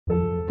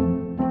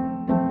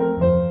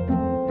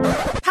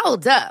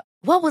Hold up.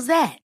 What was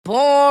that?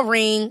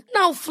 Boring.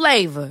 No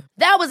flavor.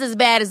 That was as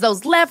bad as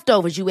those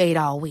leftovers you ate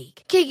all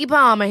week. Keke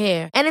Palmer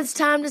here. And it's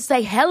time to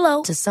say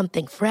hello to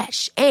something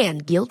fresh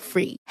and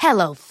guilt-free.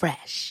 Hello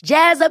Fresh.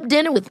 Jazz up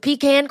dinner with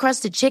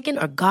pecan-crusted chicken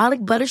or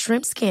garlic butter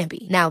shrimp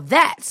scampi. Now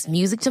that's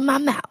music to my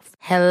mouth.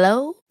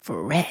 Hello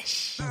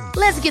Fresh.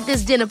 Let's get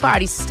this dinner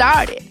party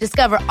started.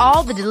 Discover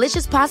all the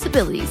delicious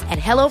possibilities at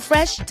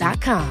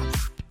hellofresh.com.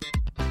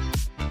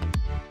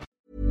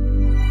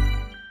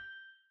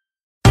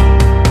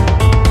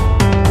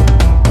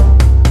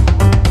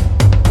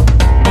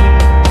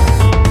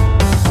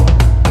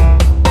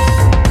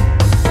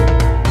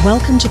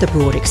 Welcome to The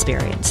Broad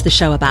Experience, the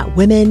show about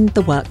women,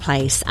 the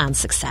workplace and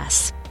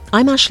success.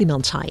 I'm Ashley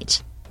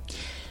Milne-Tyte.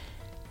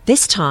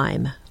 This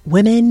time,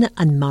 women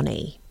and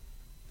money.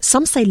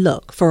 Some say,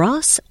 look, for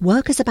us,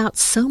 work is about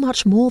so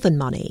much more than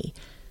money.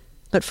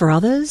 But for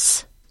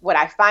others... What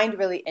I find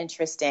really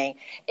interesting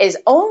is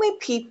only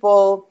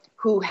people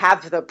who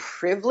have the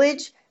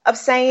privilege of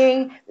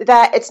saying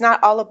that it's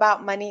not all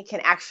about money can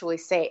actually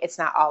say it's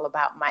not all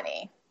about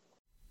money.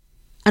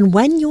 And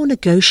when you're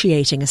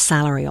negotiating a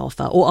salary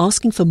offer or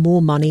asking for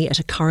more money at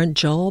a current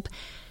job,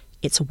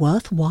 it's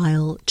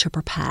worthwhile to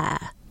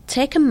prepare.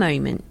 Take a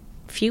moment,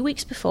 a few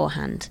weeks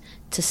beforehand,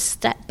 to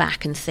step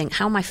back and think,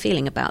 how am I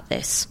feeling about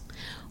this?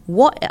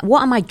 What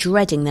am I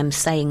dreading them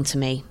saying to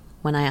me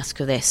when I ask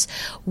for this?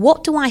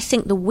 What do I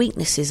think the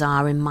weaknesses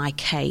are in my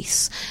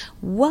case?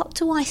 What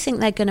do I think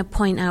they're going to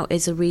point out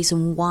is a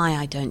reason why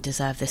I don't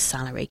deserve this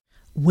salary?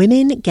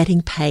 Women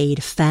getting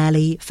paid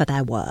fairly for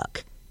their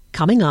work.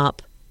 Coming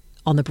up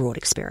on The Broad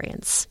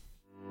Experience.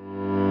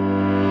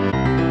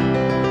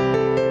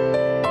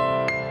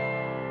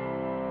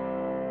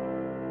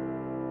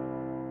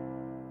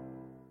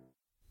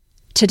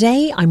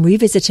 Today, I'm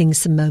revisiting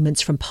some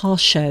moments from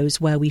past shows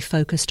where we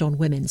focused on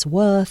women's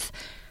worth,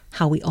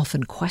 how we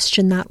often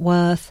question that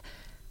worth,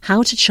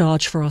 how to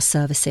charge for our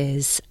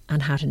services,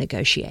 and how to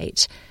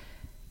negotiate.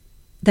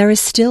 There is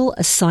still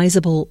a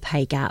sizable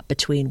pay gap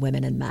between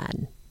women and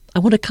men. I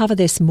want to cover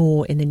this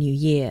more in the new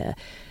year.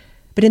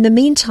 But in the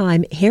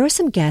meantime, here are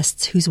some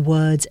guests whose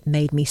words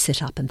made me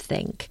sit up and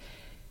think.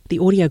 The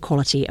audio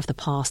quality of the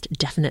past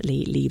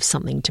definitely leaves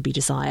something to be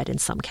desired in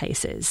some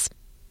cases.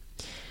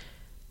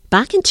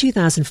 Back in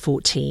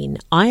 2014,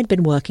 I had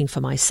been working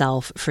for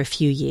myself for a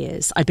few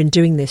years. I'd been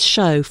doing this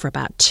show for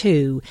about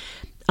 2,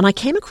 and I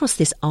came across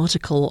this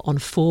article on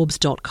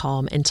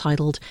Forbes.com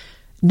entitled,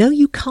 "No,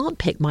 You Can't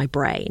Pick My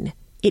Brain.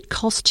 It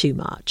Costs Too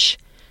Much."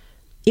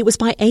 It was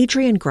by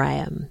Adrienne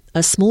Graham,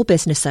 a small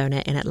business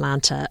owner in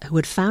Atlanta who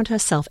had found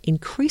herself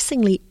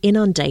increasingly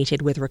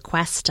inundated with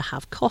requests to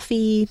have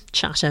coffee,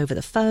 chat over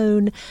the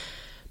phone,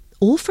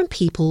 all from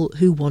people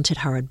who wanted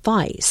her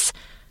advice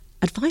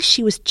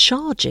she was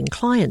charging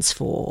clients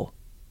for.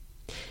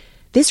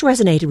 This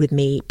resonated with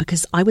me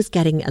because I was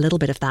getting a little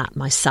bit of that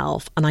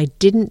myself and I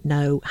didn't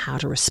know how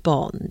to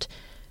respond.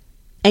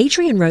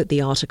 Adrienne wrote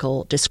the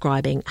article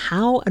describing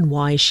how and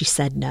why she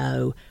said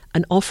no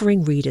and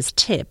offering readers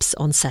tips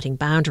on setting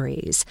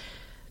boundaries.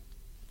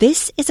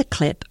 This is a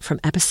clip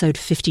from episode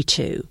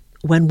 52,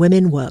 When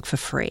Women Work for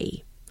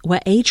Free,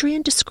 where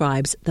Adrienne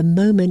describes the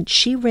moment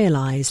she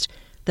realised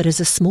that as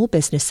a small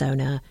business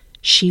owner,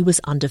 she was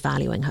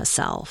undervaluing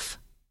herself.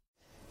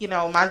 You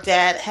know, my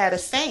dad had a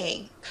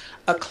saying,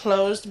 a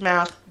closed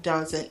mouth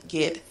doesn't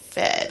get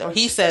fed. Or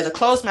he says, a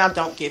closed mouth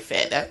don't get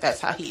fed.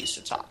 That's how he used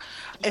to talk.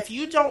 If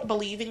you don't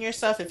believe in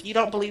yourself, if you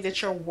don't believe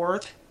that you're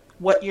worth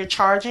what you're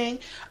charging,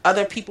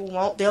 other people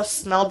won't. They'll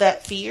smell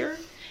that fear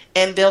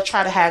and they'll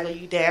try to haggle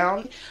you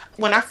down.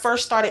 When I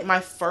first started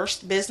my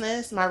first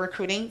business, my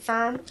recruiting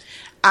firm,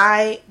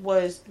 I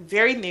was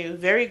very new,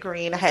 very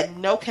green. I had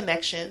no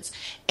connections,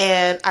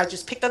 and I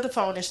just picked up the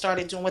phone and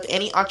started doing what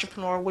any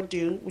entrepreneur would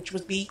do, which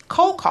would be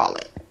cold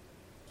calling.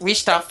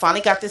 Reached out,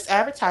 finally got this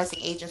advertising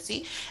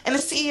agency, and the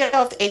CEO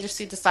of the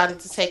agency decided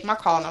to take my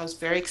call, and I was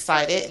very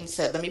excited and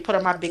said, let me put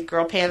on my big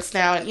girl pants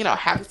now and,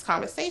 have this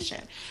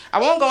conversation. I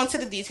won't go into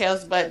the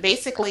details, but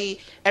basically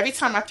every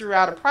time I threw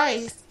out a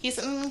price, he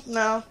said,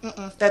 no,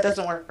 that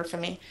doesn't work for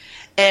me.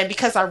 And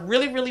because I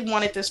really, really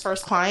wanted this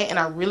first client, and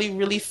I really,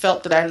 really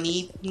felt that I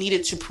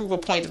needed to prove a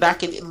point that I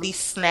could at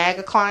least snag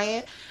a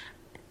client,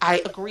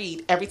 I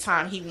agreed every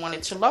time he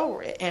wanted to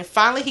lower it. And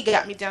finally he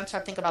got me down to, I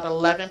think, about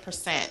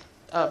 11%.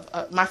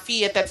 Of my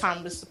fee at that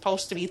time was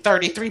supposed to be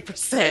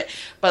 33%,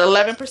 but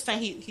 11%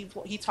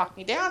 he talked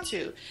me down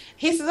to.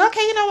 He says,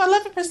 okay,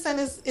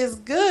 11% is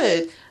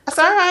good. I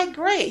said, all right,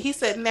 great. He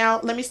said, now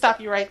let me stop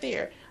you right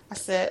there. I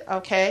said,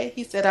 okay.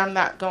 He said, I'm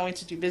not going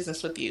to do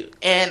business with you.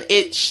 And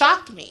it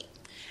shocked me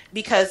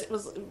because it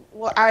was,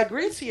 well, I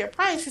agreed to your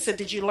price. He said,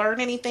 did you learn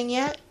anything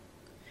yet?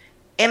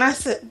 And I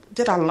said,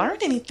 did I learn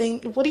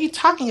anything? What are you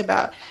talking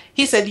about?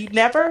 He said, you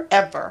never,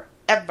 ever,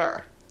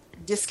 ever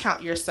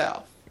discount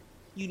yourself.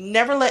 You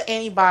never let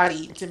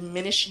anybody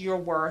diminish your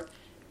worth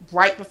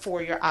right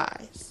before your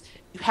eyes.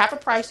 You have a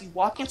price. You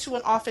walk into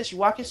an office, you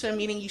walk into a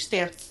meeting, you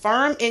stand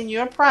firm in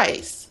your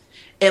price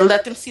and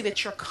let them see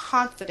that you're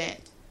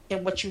confident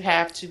in what you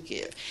have to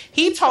give.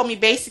 He told me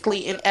basically,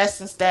 in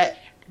essence, that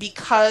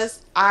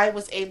because I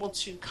was able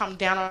to come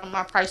down on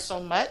my price so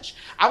much,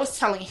 I was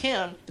telling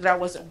him that I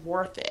wasn't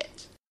worth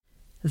it.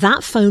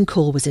 That phone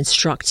call was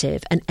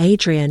instructive, and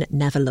Adrienne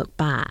never looked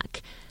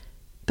back.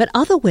 But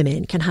other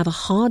women can have a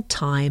hard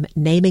time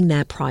naming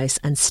their price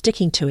and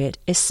sticking to it,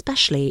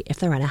 especially if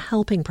they're in a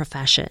helping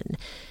profession.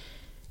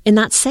 In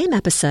that same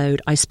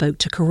episode, I spoke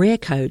to career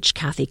coach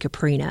Kathy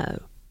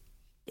Caprino.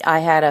 I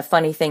had a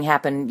funny thing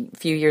happen a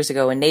few years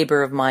ago. A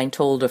neighbor of mine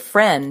told a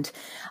friend,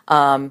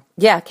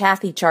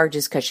 Kathy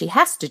charges because she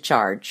has to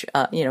charge,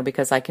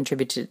 because I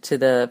contribute to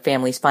the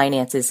family's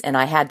finances, and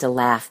I had to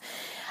laugh.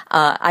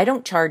 I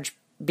don't charge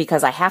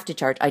because I have to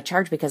charge. I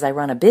charge because I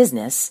run a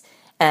business,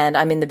 and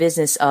I'm in the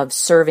business of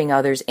serving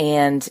others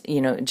and,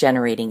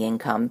 generating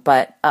income.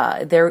 But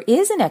there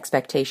is an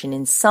expectation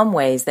in some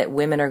ways that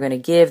women are going to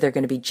give, they're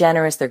going to be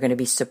generous, they're going to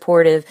be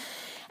supportive.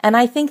 And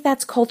I think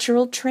that's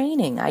cultural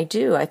training. I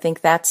do. I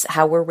think that's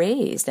how we're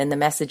raised and the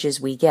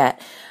messages we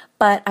get.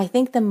 But I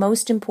think the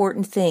most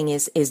important thing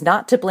is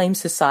not to blame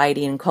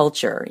society and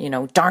culture.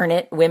 Darn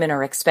it, women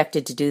are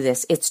expected to do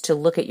this. It's to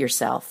look at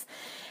yourself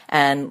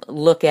and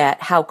look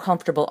at how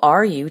comfortable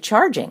are you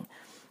charging.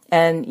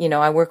 And,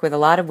 I work with a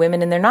lot of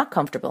women and they're not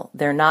comfortable.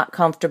 They're not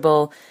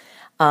comfortable.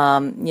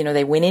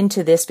 They went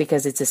into this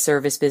because it's a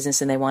service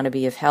business and they want to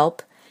be of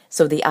help.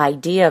 So the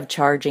idea of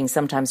charging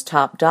sometimes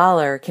top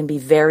dollar can be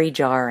very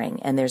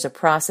jarring. And there's a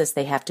process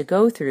they have to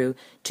go through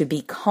to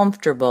be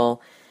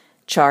comfortable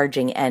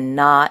charging and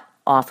not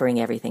offering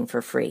everything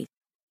for free.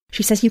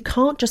 She says you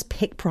can't just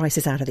pick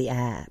prices out of the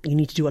air. You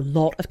need to do a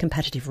lot of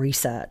competitive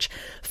research.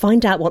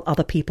 Find out what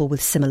other people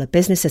with similar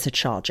businesses are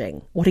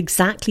charging. What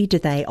exactly do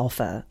they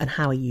offer and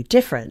how are you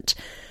different?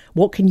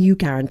 What can you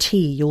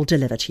guarantee you'll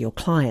deliver to your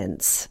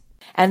clients?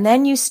 And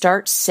then you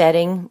start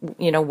setting,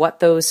 what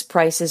those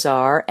prices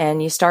are,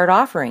 and you start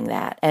offering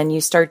that, and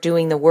you start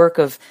doing the work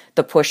of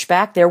the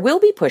pushback. There will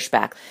be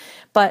pushback.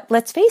 But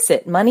let's face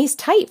it, money's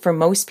tight for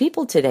most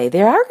people today.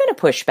 They are going to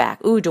push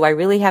back. Ooh, do I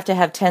really have to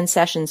have 10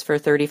 sessions for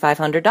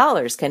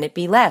 $3,500? Can it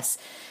be less?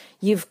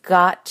 You've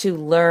got to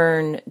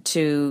learn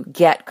to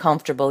get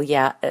comfortable,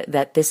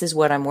 that this is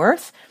what I'm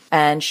worth.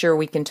 And sure,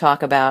 we can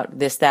talk about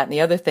this, that, and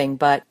the other thing,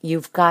 but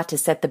you've got to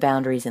set the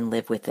boundaries and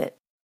live with it.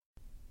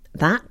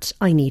 That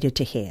I needed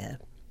to hear.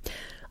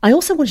 I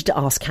also wanted to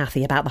ask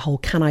Kathy about the whole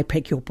 "can I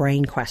pick your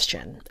brain"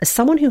 question. As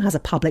someone who has a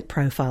public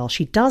profile,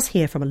 she does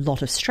hear from a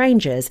lot of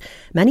strangers,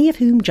 many of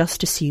whom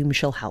just assume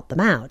she'll help them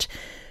out.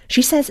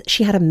 She says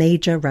she had a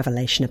major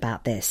revelation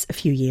about this a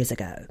few years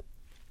ago.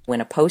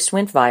 When a post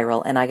went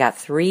viral and I got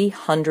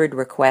 300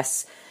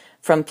 requests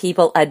from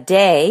people a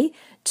day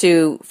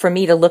for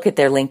me to look at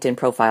their LinkedIn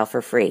profile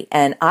for free.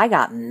 And I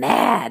got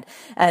mad.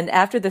 And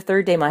after the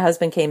third day, my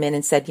husband came in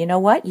and said, you know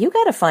what? You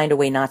got to find a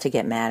way not to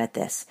get mad at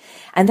this.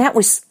 And that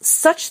was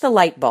such the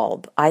light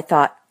bulb. I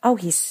thought, oh,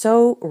 he's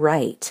so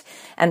right.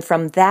 And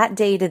from that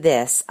day to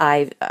this,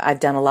 I've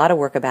done a lot of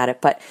work about it.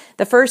 But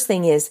the first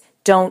thing is,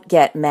 don't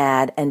get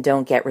mad and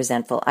don't get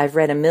resentful. I've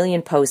read a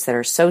million posts that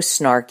are so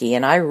snarky,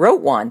 and I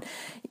wrote one.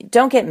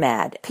 Don't get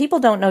mad. People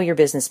don't know your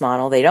business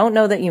model. They don't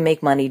know that you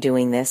make money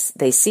doing this.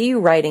 They see you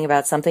writing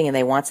about something and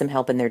they want some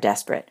help and they're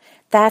desperate.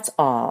 That's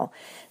all.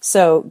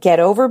 So get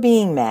over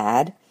being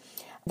mad.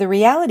 The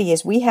reality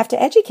is we have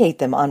to educate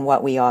them on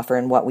what we offer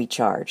and what we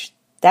charge.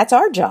 That's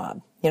our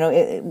job.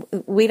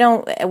 We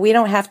don't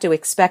have to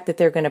expect that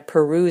they're going to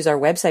peruse our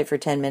website for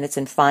 10 minutes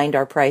and find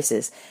our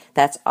prices.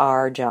 That's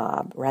our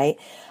job, right?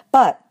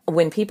 But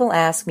when people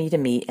ask me to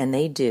meet, and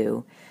they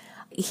do,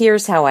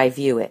 here's how I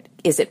view it.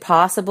 Is it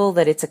possible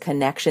that it's a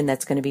connection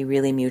that's going to be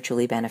really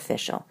mutually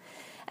beneficial?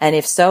 And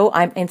if so,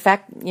 in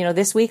fact,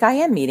 this week I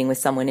am meeting with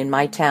someone in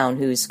my town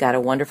who's got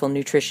a wonderful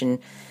nutrition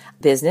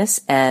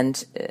business,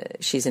 and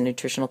she's a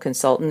nutritional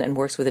consultant and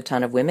works with a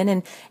ton of women.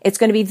 And it's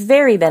going to be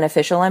very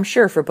beneficial, I'm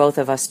sure, for both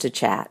of us to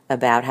chat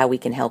about how we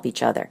can help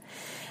each other.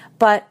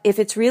 But if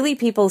it's really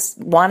people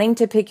wanting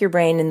to pick your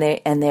brain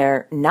and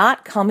they're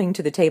not coming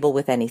to the table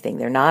with anything,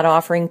 they're not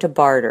offering to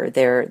barter,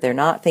 they're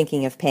not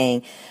thinking of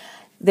paying,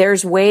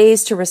 there's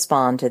ways to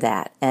respond to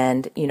that.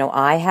 And,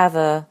 I have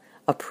a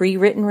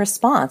pre-written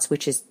response,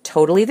 which is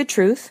totally the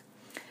truth,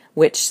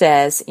 which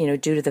says, due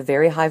to the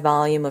very high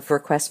volume of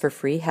requests for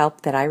free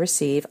help that I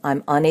receive,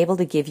 I'm unable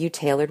to give you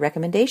tailored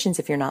recommendations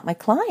if you're not my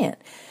client.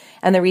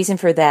 And the reason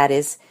for that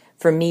is,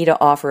 for me to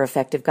offer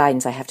effective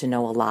guidance, I have to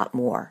know a lot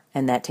more,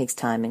 and that takes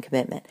time and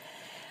commitment.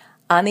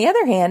 On the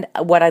other hand,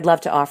 what I'd love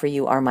to offer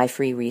you are my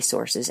free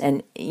resources.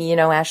 And,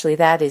 Ashley,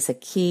 that is a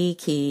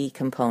key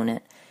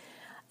component.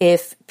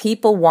 If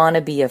people want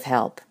to be of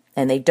help,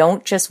 and they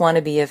don't just want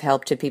to be of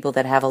help to people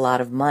that have a lot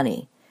of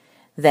money,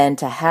 then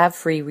to have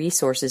free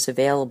resources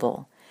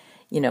available,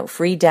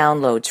 free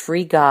downloads,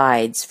 free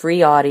guides, free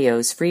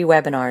audios, free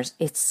webinars,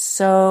 it's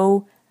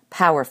so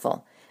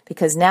powerful.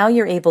 Because now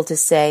you're able to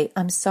say,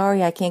 I'm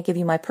sorry, I can't give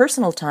you my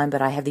personal time,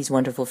 but I have these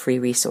wonderful free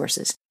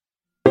resources.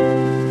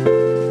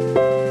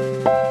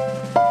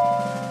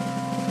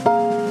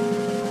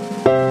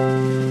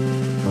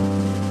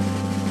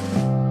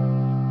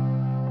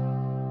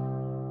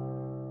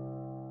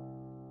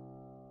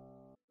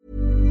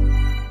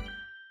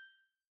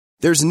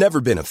 There's never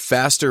been a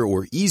faster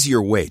or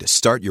easier way to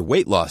start your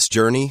weight loss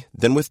journey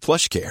than with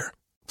PlushCare.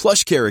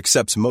 PlushCare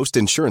accepts most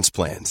insurance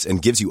plans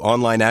and gives you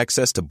online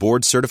access to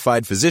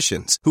board-certified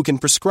physicians who can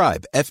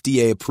prescribe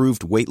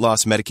FDA-approved weight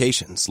loss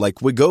medications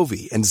like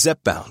Wegovy and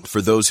Zepbound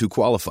for those who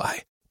qualify.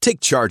 Take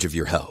charge of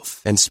your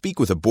health and speak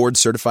with a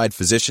board-certified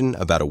physician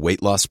about a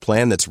weight loss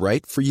plan that's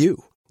right for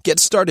you. Get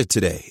started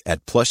today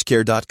at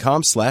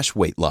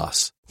plushcare.com/weight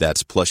loss.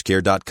 That's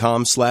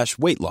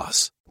plushcare.com/weight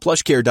loss.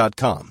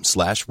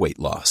 plushcare.com/weight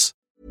loss.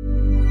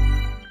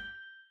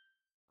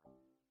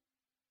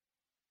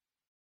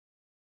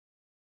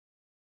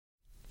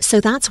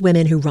 So that's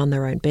women who run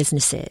their own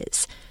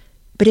businesses.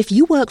 But if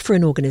you work for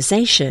an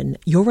organisation,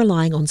 you're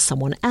relying on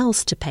someone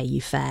else to pay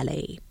you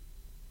fairly.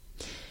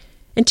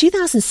 In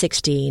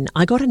 2016,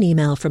 I got an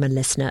email from a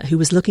listener who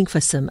was looking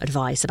for some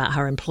advice about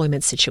her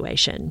employment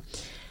situation.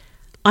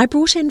 I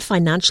brought in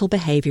financial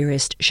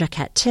behaviourist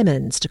Jacquette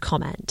Timmons to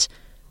comment.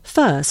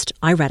 First,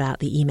 I read out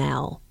the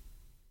email.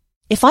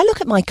 If I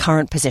look at my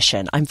current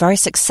position, I'm very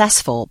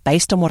successful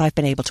based on what I've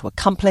been able to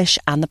accomplish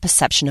and the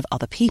perception of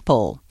other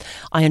people.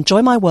 I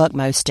enjoy my work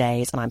most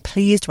days, and I'm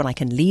pleased when I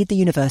can lead the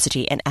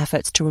university in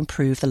efforts to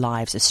improve the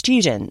lives of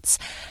students.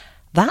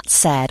 That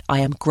said, I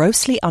am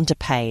grossly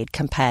underpaid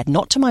compared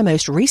not to my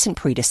most recent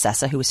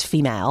predecessor, who was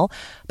female,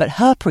 but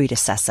her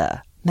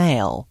predecessor,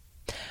 male.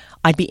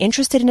 I'd be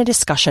interested in a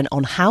discussion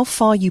on how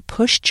far you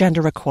push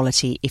gender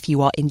equality if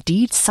you are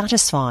indeed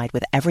satisfied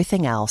with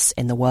everything else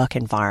in the work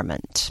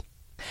environment.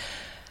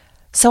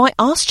 So I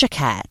asked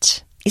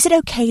Jacquette, is it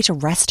okay to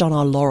rest on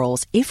our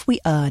laurels if we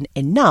earn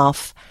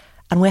enough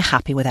and we're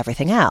happy with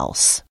everything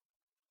else?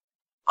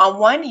 On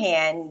one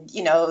hand,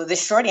 the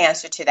short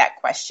answer to that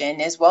question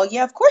is, well,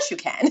 yeah, of course you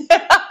can.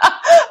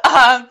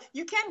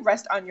 You can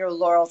rest on your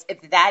laurels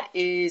if that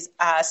is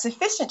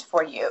sufficient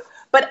for you.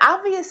 But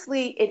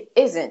obviously it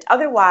isn't.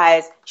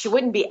 Otherwise, she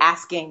wouldn't be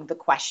asking the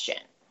question.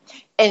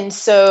 And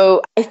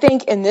so I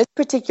think in this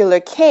particular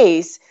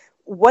case,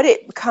 what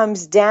it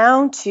comes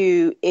down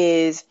to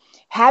is,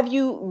 have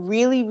you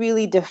really,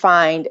 really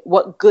defined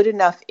what good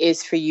enough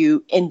is for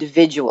you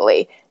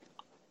individually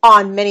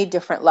on many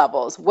different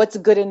levels? What's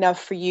good enough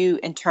for you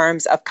in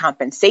terms of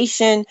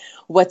compensation?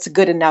 What's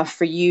good enough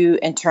for you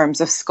in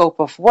terms of scope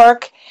of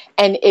work?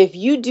 And if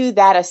you do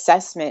that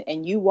assessment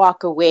and you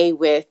walk away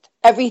with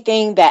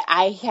everything that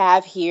I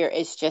have here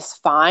is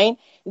just fine,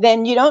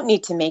 then you don't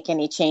need to make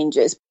any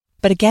changes.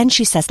 But again,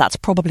 she says that's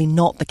probably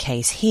not the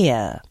case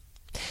here.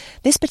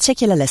 This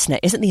particular listener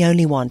isn't the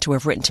only one to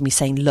have written to me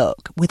saying,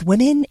 look, with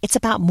women, it's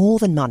about more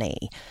than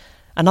money.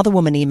 Another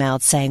woman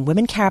emailed saying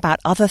women care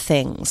about other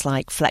things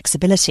like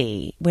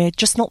flexibility. We're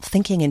just not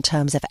thinking in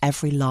terms of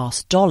every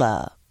last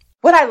dollar.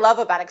 What I love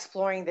about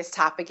exploring this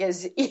topic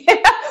is,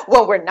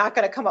 well, we're not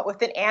going to come up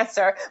with an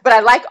answer, but I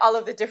like all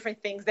of the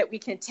different things that we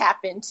can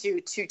tap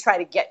into to try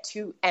to get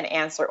to an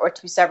answer or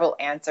to several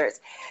answers.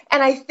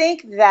 And I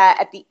think that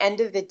at the end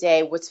of the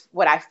day,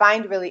 what I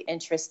find really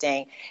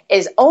interesting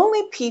is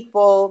only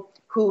people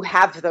who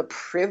have the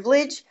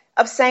privilege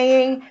of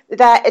saying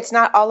that it's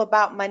not all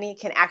about money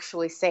can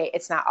actually say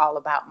it's not all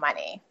about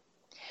money.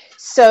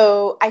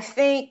 So I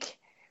think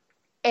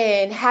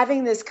in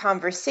having this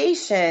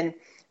conversation,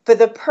 for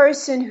the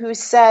person who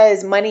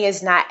says money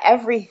is not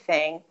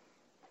everything,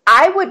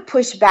 I would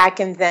push back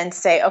and then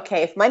say,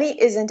 okay, if money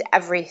isn't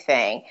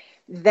everything,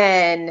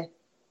 then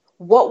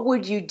what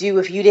would you do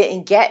if you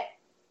didn't get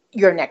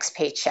your next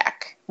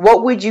paycheck?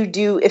 What would you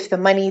do if the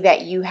money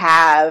that you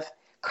have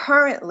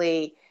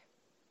currently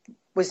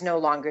was no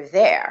longer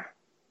there?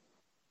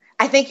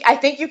 I think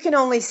you can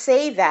only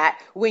say that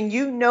when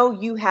you know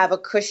you have a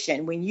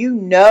cushion, when you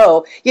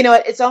know,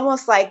 it's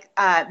almost like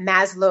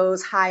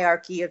Maslow's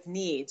hierarchy of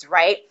needs,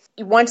 right?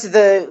 Once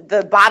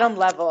the bottom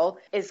level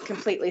is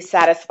completely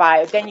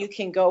satisfied, then you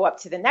can go up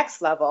to the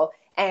next level.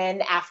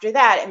 And after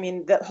that,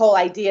 the whole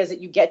idea is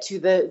that you get to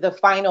the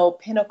final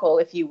pinnacle,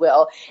 if you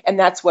will. And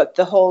that's what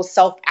the whole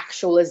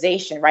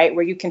self-actualization, right?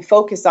 Where you can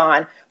focus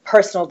on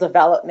personal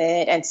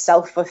development and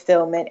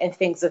self-fulfillment and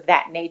things of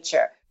that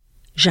nature.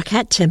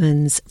 Jacquette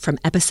Timmons from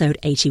episode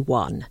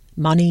 81,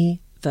 Money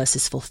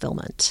versus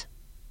Fulfillment.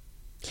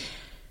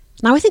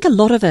 Now, I think a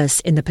lot of us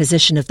in the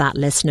position of that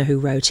listener who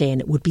wrote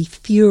in would be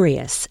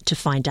furious to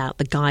find out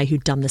the guy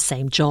who'd done the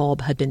same job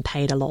had been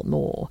paid a lot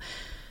more.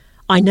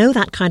 I know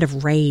that kind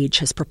of rage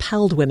has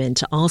propelled women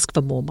to ask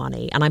for more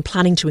money, and I'm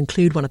planning to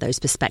include one of those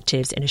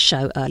perspectives in a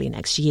show early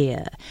next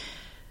year.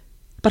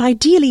 But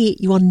ideally,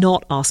 you are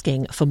not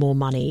asking for more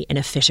money in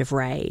a fit of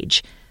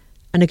rage.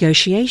 A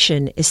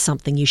negotiation is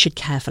something you should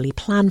carefully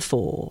plan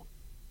for.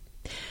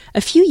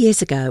 A few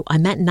years ago, I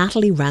met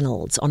Natalie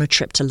Reynolds on a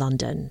trip to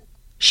London.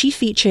 She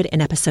featured in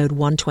episode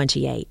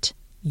 128,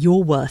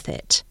 You're Worth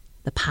It,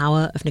 The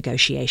Power of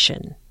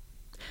Negotiation.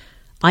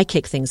 I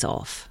kick things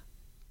off.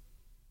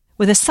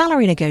 With a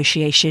salary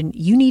negotiation,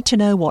 you need to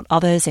know what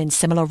others in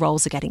similar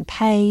roles are getting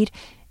paid.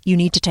 You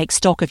need to take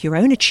stock of your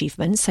own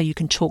achievements so you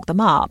can talk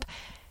them up.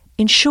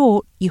 In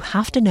short, you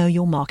have to know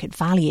your market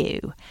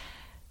value.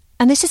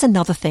 And this is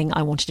another thing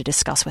I wanted to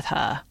discuss with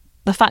her.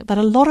 the fact that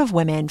a lot of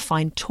women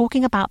find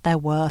talking about their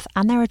worth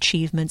and their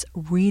achievements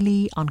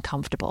really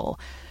uncomfortable.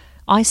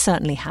 I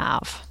certainly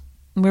have.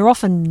 And we're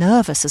often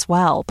nervous as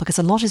well because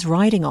a lot is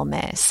riding on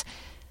this.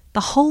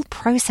 The whole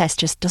process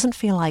just doesn't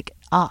feel like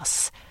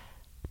us.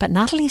 But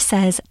Natalie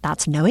says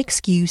that's no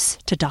excuse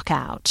to duck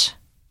out.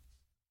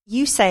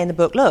 You say in the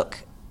book, look,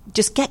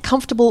 just get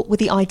comfortable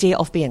with the idea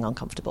of being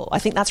uncomfortable. I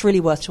think that's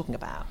really worth talking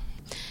about.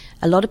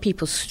 A lot of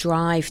people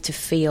strive to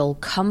feel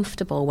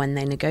comfortable when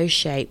they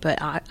negotiate,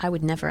 but I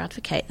would never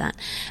advocate that.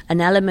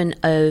 An element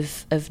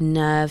of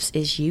nerves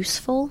is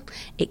useful.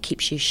 It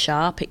keeps you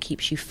sharp, it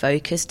keeps you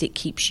focused, it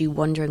keeps you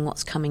wondering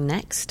what's coming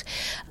next.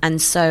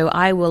 And so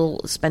I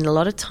will spend a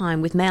lot of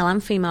time with male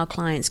and female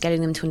clients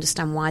getting them to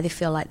understand why they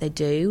feel like they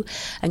do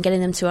and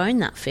getting them to own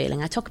that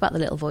feeling. I talk about the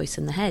little voice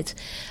in the head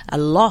a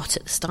lot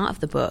at the start of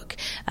the book,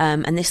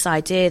 and this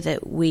idea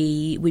that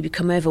we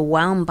become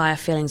overwhelmed by our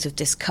feelings of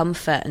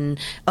discomfort and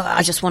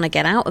I just want to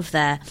get out of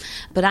there.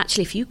 But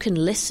actually, if you can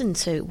listen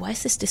to,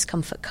 where's this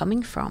discomfort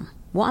coming from?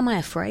 What am I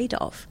afraid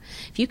of?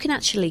 If you can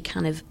actually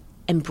kind of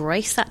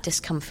embrace that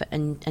discomfort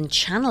and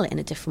channel it in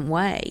a different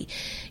way,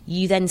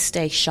 you then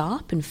stay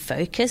sharp and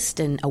focused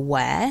and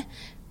aware.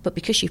 But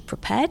because you've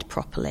prepared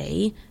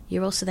properly,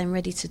 you're also then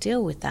ready to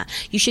deal with that.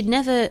 You should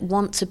never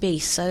want to be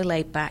so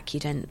laid back you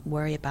don't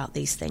worry about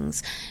these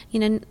things. You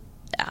know,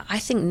 I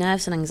think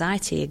nerves and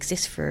anxiety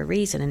exist for a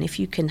reason, and if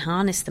you can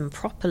harness them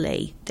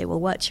properly, they will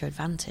work to your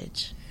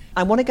advantage.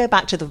 I want to go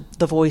back to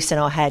the voice in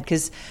our head,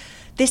 because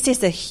this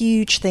is a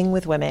huge thing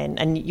with women,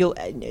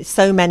 and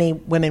so many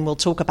women will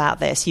talk about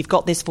this. You've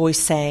got this voice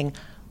saying,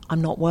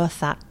 I'm not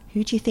worth that.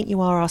 Who do you think you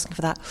are asking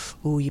for that?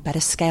 Oh, you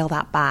better scale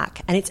that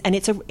back. And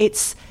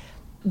it's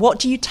what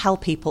do you tell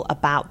people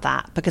about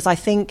that? Because I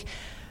think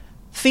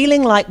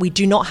feeling like we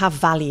do not have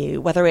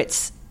value, whether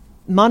it's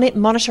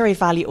monetary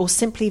value or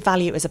simply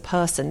value as a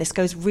person, this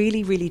goes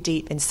really, really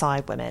deep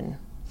inside women.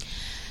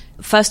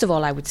 First of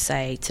all, I would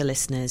say to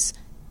listeners,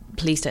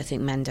 please don't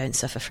think men don't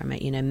suffer from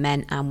it. You know,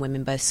 men and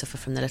women both suffer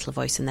from the little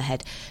voice in the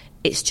head.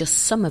 It's just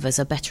some of us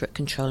are better at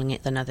controlling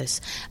it than others.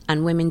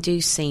 And women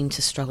do seem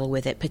to struggle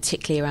with it,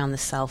 particularly around the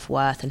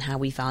self-worth and how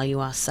we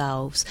value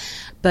ourselves.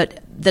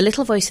 But the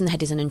little voice in the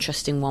head is an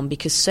interesting one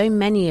because so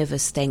many of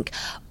us think,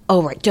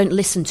 oh, right, don't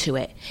listen to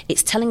it.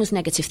 It's telling us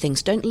negative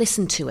things. Don't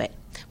listen to it.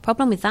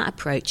 Problem with that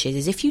approach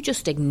is if you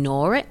just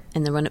ignore it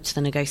in the run-up to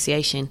the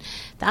negotiation,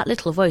 that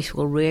little voice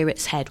will rear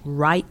its head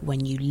right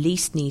when you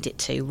least need it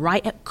to,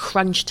 right at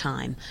crunch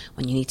time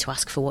when you need to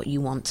ask for what you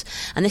want.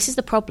 And this is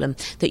the problem,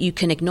 that you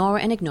can ignore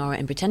it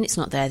and pretend it's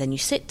not there. Then you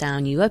sit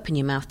down, you open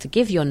your mouth to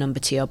give your number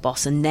to your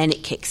boss, and then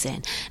it kicks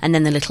in. And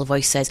then the little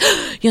voice says,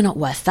 you're not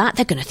worth that.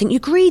 They're going to think you're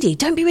greedy.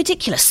 Don't be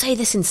ridiculous. Say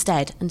this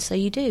instead. And so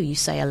you do. You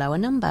say a lower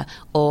number,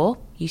 or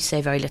you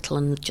say very little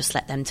and just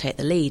let them take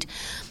the lead.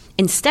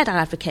 Instead, I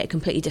advocate a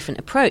completely different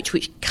approach,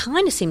 which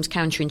kind of seems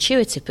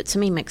counterintuitive, but to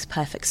me makes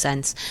perfect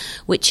sense,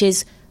 which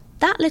is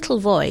that little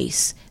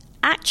voice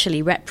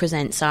actually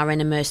represents our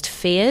innermost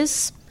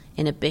fears,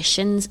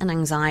 inhibitions and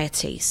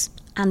anxieties,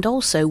 and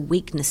also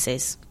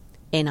weaknesses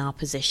in our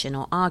position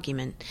or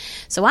argument.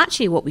 So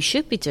actually what we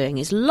should be doing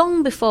is,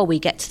 long before we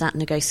get to that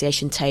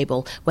negotiation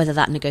table, whether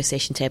that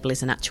negotiation table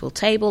is an actual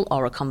table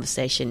or a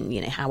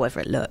conversation,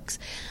 however it looks,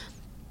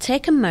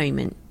 take a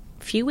moment,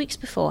 a few weeks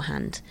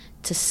beforehand,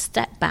 to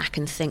step back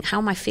and think, how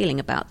am I feeling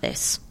about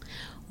this?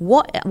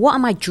 What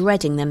am I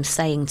dreading them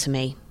saying to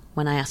me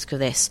when I ask for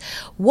this?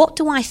 What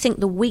do I think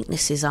the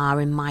weaknesses are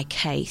in my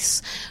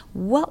case?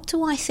 What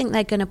do I think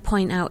they're going to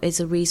point out is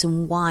a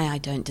reason why I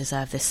don't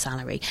deserve this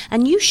salary?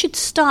 And you should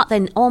start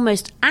then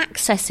almost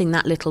accessing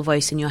that little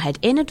voice in your head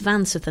in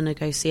advance of the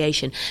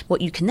negotiation. What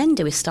you can then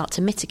do is start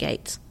to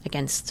mitigate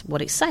against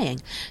what it's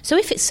saying. So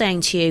if it's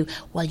saying to you,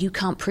 well, you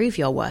can't prove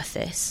you're worth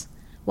this,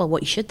 well,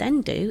 what you should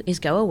then do is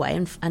go away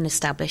and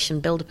establish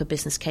and build up a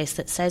business case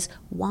that says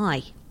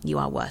why you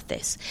are worth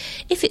this.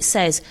 If it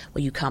says,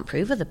 well, you can't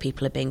prove other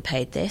people are being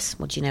paid this,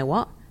 well, do you know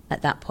what?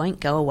 At that point,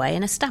 go away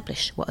and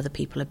establish what other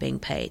people are being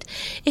paid.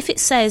 If it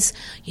says,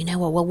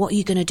 well, what are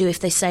you going to do if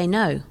they say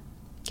no?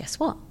 Guess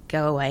what?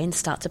 Go away and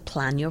start to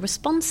plan your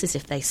responses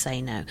if they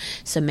say no.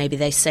 So maybe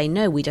they say,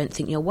 no, we don't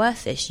think you're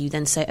worth this. You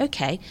then say,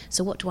 okay,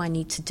 so what do I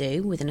need to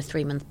do within a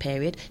 3-month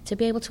period to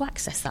be able to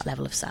access that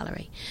level of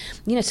salary?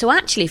 So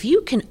actually, if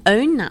you can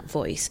own that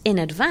voice in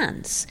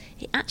advance,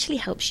 it actually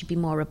helps you be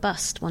more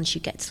robust once you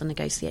get to the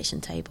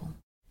negotiation table.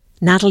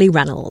 Natalie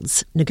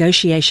Reynolds,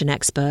 negotiation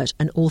expert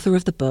and author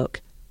of the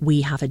book,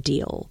 We Have a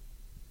Deal.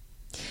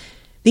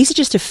 These are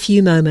just a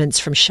few moments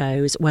from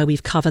shows where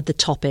we've covered the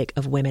topic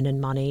of women and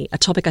money, a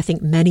topic I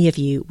think many of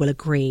you will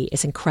agree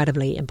is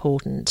incredibly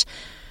important.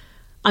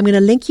 I'm going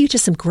to link you to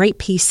some great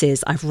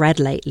pieces I've read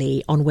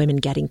lately on women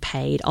getting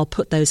paid. I'll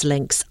put those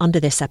links under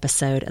this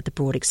episode at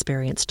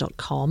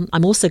thebroadexperience.com.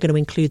 I'm also going to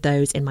include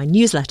those in my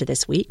newsletter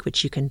this week,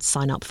 which you can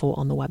sign up for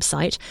on the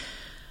website.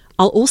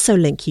 I'll also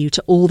link you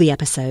to all the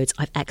episodes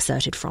I've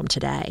excerpted from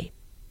today.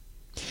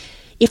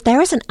 If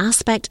there is an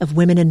aspect of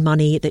women and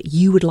money that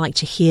you would like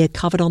to hear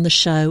covered on the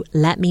show,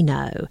 let me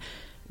know.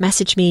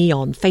 Message me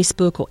on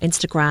Facebook or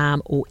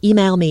Instagram or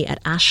email me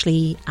at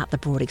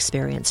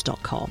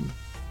ashley@thebroadexperience.com.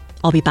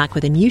 I'll be back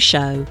with a new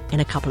show in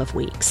a couple of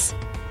weeks.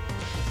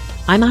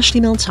 I'm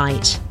Ashley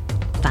Milne-Tyte.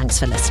 Thanks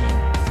for listening.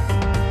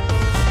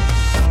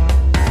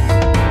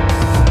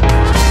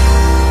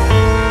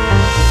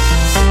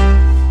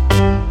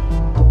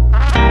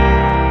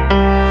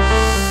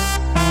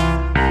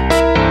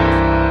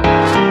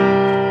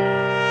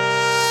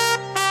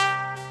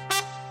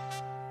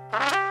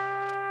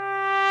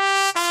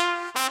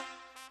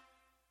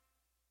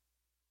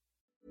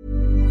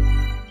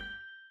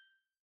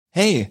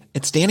 Hey,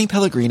 it's Danny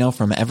Pellegrino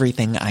from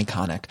Everything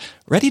Iconic.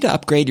 Ready to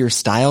upgrade your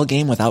style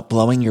game without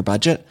blowing your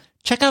budget?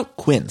 Check out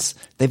Quince.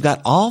 They've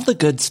got all the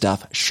good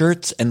stuff,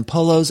 shirts and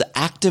polos,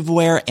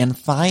 activewear, and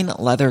fine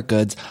leather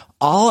goods,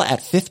 all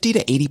at 50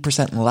 to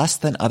 80% less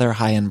than other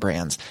high-end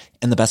brands.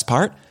 And the best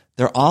part?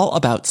 They're all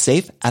about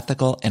safe,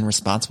 ethical, and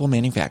responsible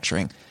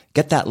manufacturing.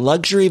 Get that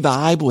luxury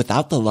vibe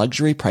without the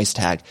luxury price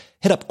tag.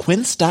 Hit up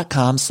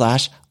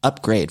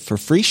quince.com/upgrade for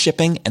free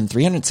shipping and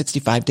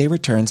 365-day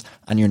returns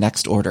on your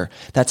next order.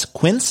 That's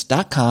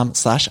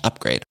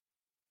quince.com/upgrade.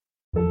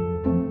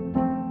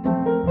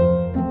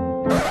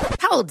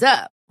 Hold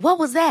up. What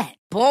was that?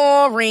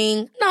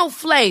 Boring. No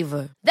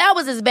flavor. That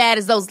was as bad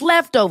as those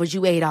leftovers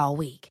you ate all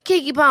week.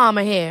 Keke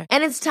Palmer here,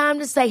 and it's time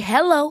to say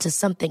hello to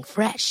something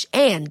fresh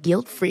and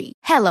guilt-free.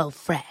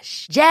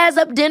 HelloFresh. Jazz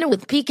up dinner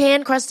with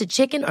pecan-crusted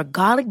chicken or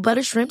garlic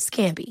butter shrimp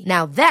scampi.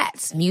 Now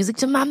that's music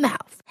to my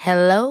mouth.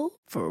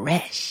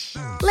 HelloFresh.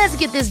 Let's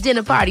get this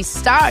dinner party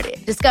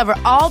started. Discover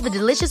all the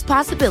delicious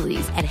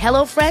possibilities at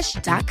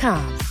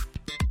HelloFresh.com.